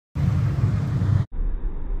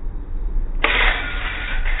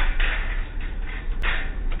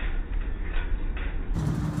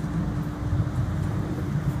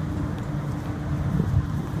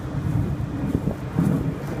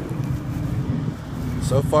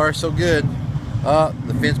So far, so good. Oh,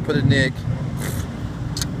 the fence put a nick.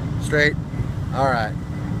 Straight. All right.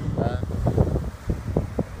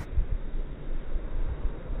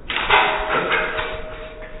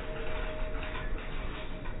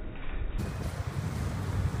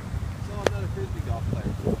 Another Frisbee golf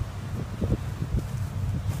player.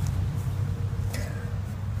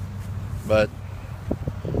 But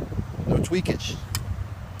no tweakage.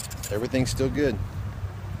 Everything's still good.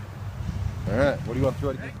 All right. What do you want to throw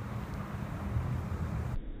it again?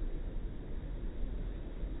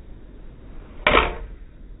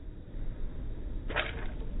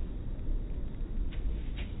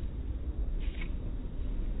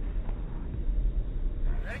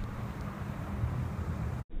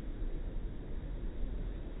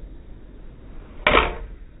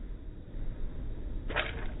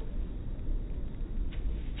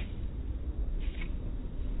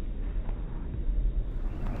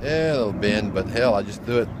 Yeah, it'll bend, but hell, I just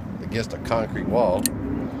threw it against a concrete wall.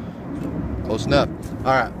 Close enough.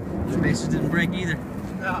 All right. Spaces didn't break either.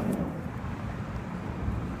 No.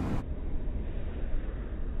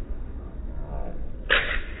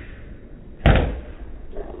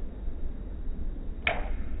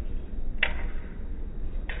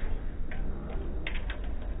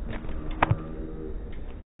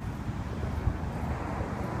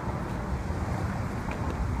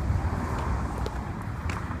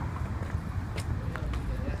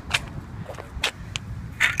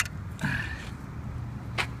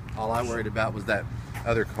 All I worried about was that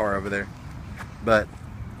other car over there. But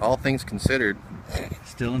all things considered,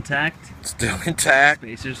 Still intact. still intact.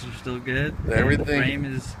 Spacers are still good. Everything. The frame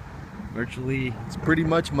is virtually. It's pretty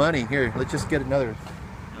much money. Here, let's just get another.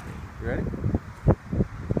 You ready?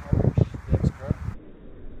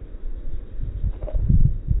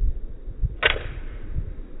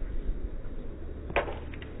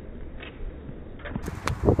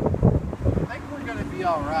 I think we're gonna be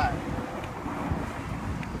all right.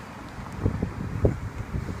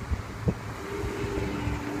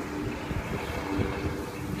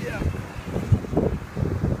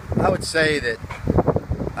 I would say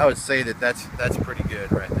that that's pretty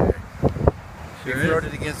good right there. Sure We throwed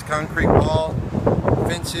it against a concrete wall,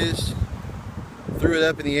 fences, threw it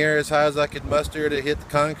up in the air as high as I could muster to hit the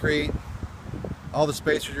concrete. All the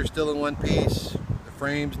spacers are still in one piece. The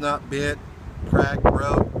frame's not bent, cracked,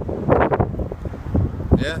 broke.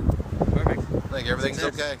 Yeah. Perfect. I think everything's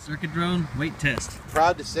okay. Circui-Drone weight test.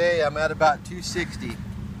 Proud to say I'm at about 260. I'll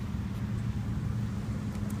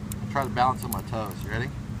try to balance on my toes. You ready?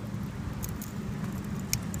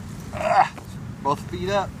 Both feet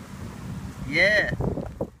up. Yeah.